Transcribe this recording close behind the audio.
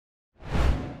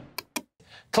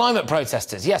Climate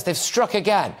protesters, yes, they've struck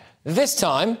again. This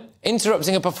time,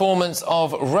 interrupting a performance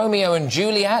of Romeo and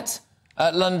Juliet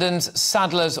at London's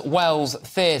Sadler's Wells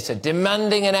Theatre,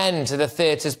 demanding an end to the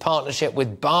theatre's partnership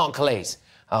with Barclays.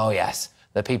 Oh, yes,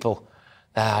 the people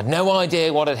had no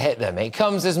idea what had hit them. It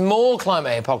comes as more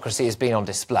climate hypocrisy has been on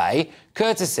display,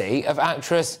 courtesy of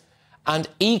actress and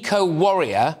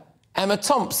eco-warrior Emma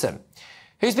Thompson,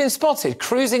 who's been spotted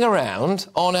cruising around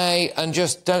on a, and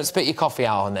just don't spit your coffee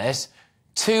out on this,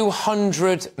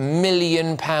 £200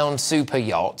 million super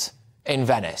yacht in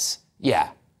Venice. Yeah,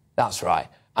 that's right.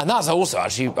 And that's also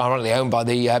actually ironically owned by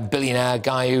the billionaire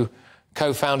guy who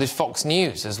co-founded Fox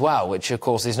News as well, which, of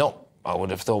course, is not, I would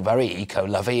have thought, very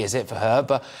eco-lovey, is it, for her?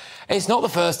 But it's not the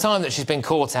first time that she's been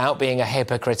caught out being a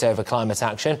hypocrite over climate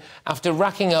action after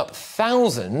racking up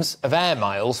thousands of air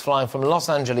miles flying from Los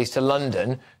Angeles to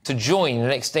London to join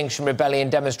an Extinction Rebellion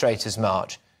demonstrators'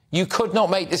 march. You could not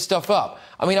make this stuff up.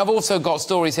 I mean, I've also got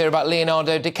stories here about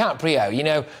Leonardo DiCaprio, you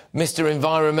know, Mr.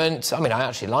 Environment. I mean, I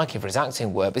actually like him for his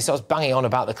acting work, but he starts banging on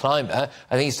about the climate.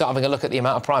 I think you start having a look at the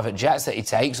amount of private jets that he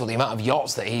takes or the amount of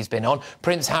yachts that he's been on.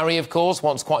 Prince Harry, of course,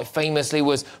 once quite famously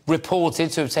was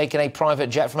reported to have taken a private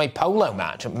jet from a polo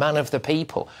match. Man of the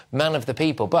people. Man of the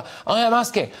people. But I am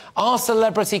asking, are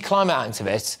celebrity climate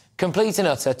activists complete and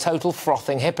utter, total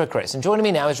frothing hypocrites? And joining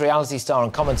me now is reality star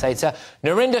and commentator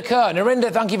Narinder Kaur.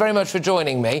 Narinder, thank you very much for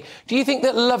joining me. Do you think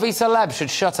that lovey celebs should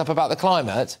shut up about the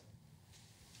climate?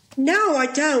 No, I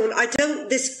don't. I don't.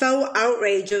 This faux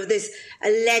outrage of this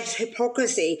alleged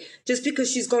hypocrisy, just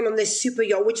because she's gone on this super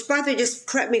yacht, which, by the way, just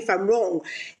correct me if I'm wrong,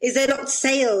 is there not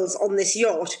sails on this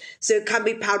yacht, so it can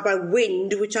be powered by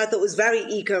wind, which I thought was very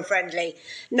eco-friendly.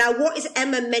 Now, what is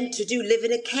Emma meant to do? Live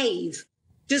in a cave?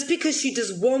 Just because she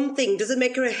does one thing doesn't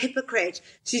make her a hypocrite.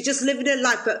 She's just living her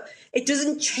life, but it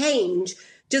doesn't change.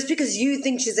 Just because you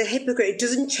think she's a hypocrite, it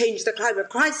doesn't change the climate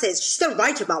crisis. She's still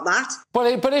right about that.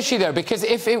 But is she, though? Because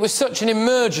if it was such an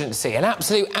emergency, an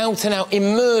absolute out-and-out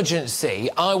emergency,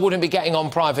 I wouldn't be getting on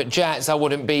private jets, I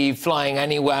wouldn't be flying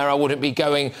anywhere, I wouldn't be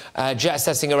going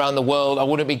jet-setting around the world, I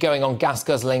wouldn't be going on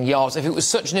gas-guzzling yachts. If it was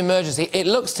such an emergency, it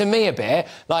looks to me a bit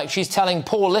like she's telling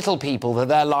poor little people that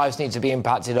their lives need to be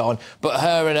impacted on, but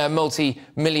her and her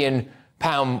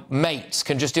multi-million-pound mates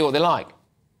can just do what they like.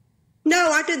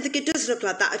 No, I don't think it does look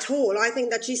like that at all. I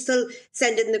think that she's still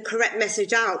sending the correct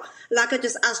message out. Like I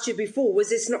just asked you before,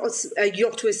 was this not a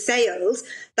yacht with sails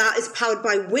that is powered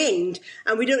by wind?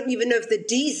 And we don't even know if the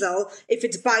diesel, if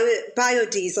it's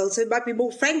biodiesel, so it might be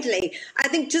more friendly. I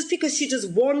think just because she does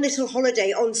one little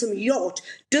holiday on some yacht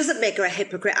doesn't make her a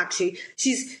hypocrite, actually.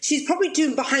 She's probably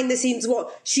doing behind the scenes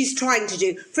what she's trying to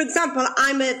do. For example,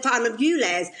 I'm a fan of you,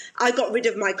 Les. I got rid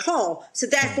of my car, so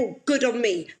therefore good on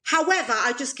me. However,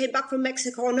 I just came back from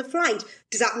Mexico on a flight.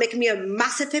 Does that make me a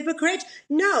massive hypocrite?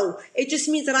 No, it just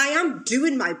means that I am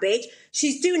doing my bit.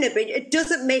 She's doing a bit. It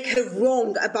doesn't make her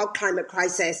wrong about climate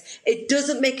crisis. It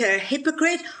doesn't make her a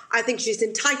hypocrite. I think she's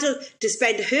entitled to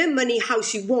spend her money how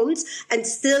she wants and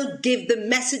still give the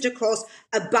message across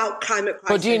about climate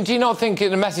crisis. But do you not think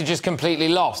the message is completely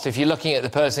lost if you're looking at the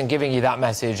person giving you that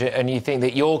message and you think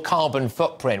that your carbon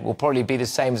footprint will probably be the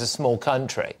same as a small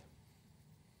country?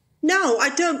 No, I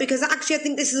don't, because actually I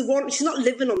think this is one... She's not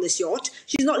living on this yacht.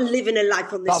 She's not living a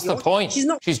life on this yacht. That's the point.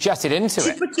 She's jetted into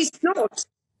it. But she's not.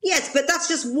 Yes, but that's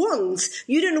just once.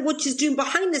 You don't know what she's doing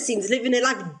behind the scenes, living her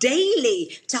life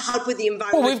daily to help with the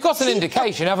environment. Well, we've got an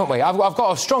indication, haven't we? I've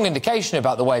got a strong indication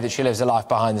about the way that she lives her life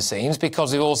behind the scenes,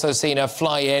 because we've also seen her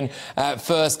fly in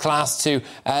first class to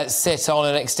sit on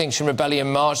an Extinction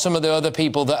Rebellion march. Some of the other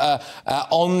people that are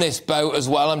on this boat as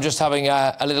well, I'm just having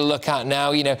a little look at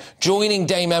now, you know, joining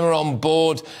Dame Emma on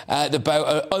board the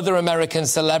boat, other American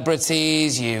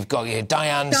celebrities. You've got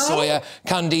Diane Sawyer,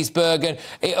 Candice Bergen.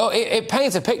 It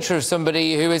paints a picture of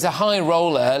somebody who is a high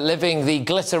roller living the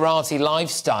glitterati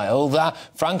lifestyle that,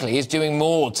 frankly, is doing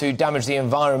more to damage the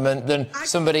environment than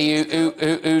somebody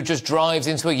who just drives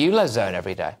into a ULEZ zone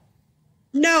every day.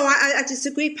 No, I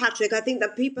disagree, Patrick. I think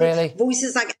that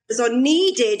voices like ours are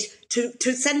needed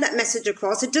to send that message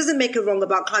across. It doesn't make her wrong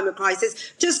about climate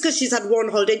crisis. Just because she's had one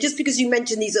holiday, just because you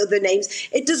mentioned these other names,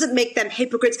 it doesn't make them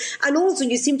hypocrites. And also,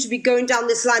 you seem to be going down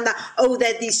this line that, oh,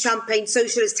 they're these champagne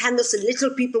socialists telling us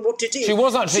little people what to do. She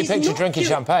was actually pictured drinking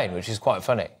champagne, which is quite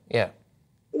funny, yeah.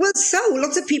 Well, so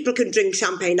lots of people can drink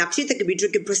champagne, actually. They can be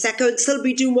drinking Prosecco and still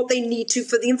be doing what they need to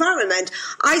for the environment.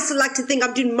 I still like to think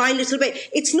I'm doing my little bit.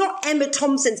 It's not Emma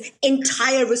Thompson's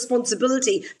entire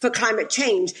responsibility for climate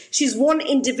change. She's one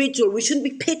individual. We shouldn't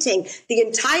be pitting the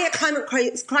entire climate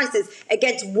crisis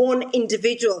against one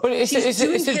individual. But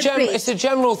it's a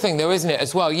general thing, though, isn't it,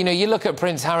 as well? You know, you look at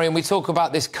Prince Harry and we talk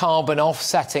about this carbon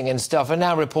offsetting and stuff, and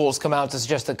now reports come out to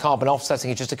suggest that carbon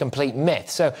offsetting is just a complete myth.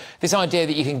 So this idea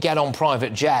that you can get on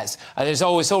private jets and it's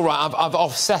all right, I've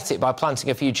offset it by planting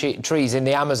a few trees in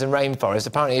the Amazon rainforest,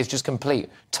 apparently it's just complete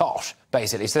tosh,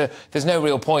 basically. So there's no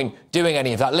real point doing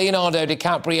any of that. Leonardo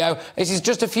DiCaprio, this is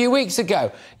just a few weeks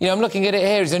ago. You know, I'm looking at it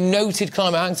here. He's a noted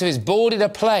climate activist, boarded a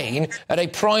plane at a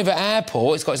private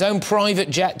airport. It's got its own private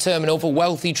jet terminal for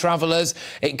wealthy travellers.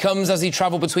 It comes as he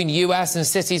travelled between US and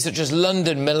cities such as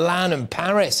London, Milan and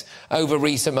Paris over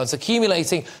recent months,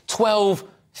 accumulating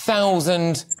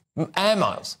 12,000 air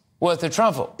miles worth of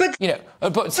travel. But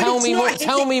tell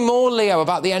me more, Leo,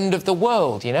 about the end of the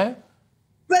world, you know?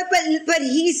 But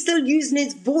he's still using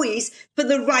his voice for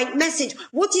the right message.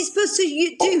 What's he supposed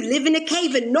to do? Live in a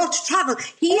cave and not travel?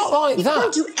 He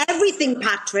can't do everything,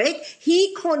 Patrick.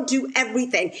 He can't do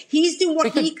everything. He's doing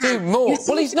what he can. Do more.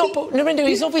 Well, he's not. Narinder,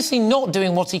 he's obviously not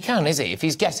doing what he can, is he? If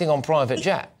he's getting on private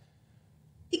jet.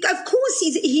 Of course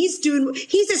he's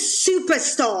a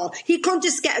superstar. He can't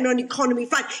just get on economy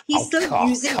flight. He's still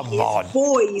using his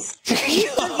voice.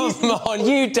 Come on,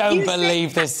 you don't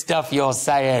believe this stuff you're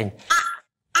saying.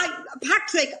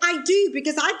 Patrick, I do,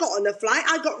 because I got on a flight,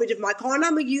 I got rid of my car and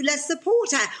I'm a ULEZ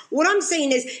supporter. What I'm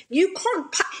saying is you can't...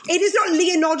 It is not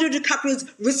Leonardo DiCaprio's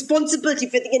responsibility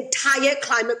for the entire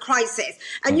climate crisis.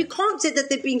 And you can't say that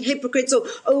they're being hypocrites or,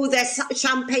 they're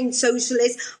champagne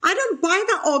socialists. I don't buy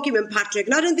that argument, Patrick,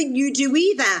 and I don't think you do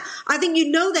either. I think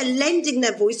they're lending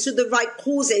their voice to the right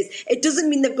causes. It doesn't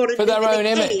mean they've got to... For their own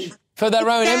image. For their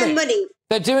own image. Money.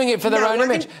 They're doing it for their own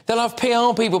image. They'll have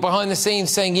PR people behind the scenes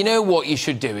saying, you know what you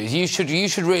should do is you should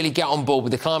really get on board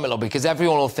with the climate lobby because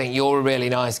everyone will think you're a really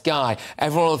nice guy.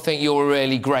 Everyone will think you're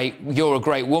a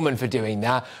great woman for doing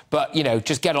that. But, you know,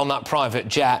 just get on that private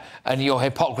jet and your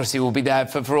hypocrisy will be there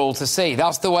for all to see.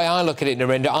 That's the way I look at it,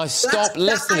 Narinder. I stop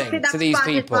listening to these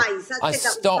people. I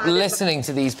stop listening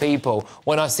to these people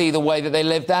when I see the way that they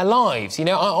live their lives. You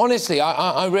know, honestly,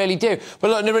 I really do.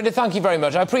 But look, Narinder, thank you very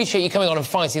much. I appreciate you coming on and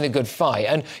fighting the good fight.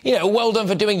 And, you know, well done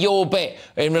for doing your bit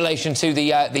in relation to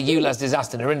the ULEZ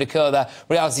disaster. Narinder Kaur,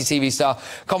 reality TV star,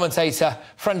 commentator,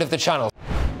 friend of the channel.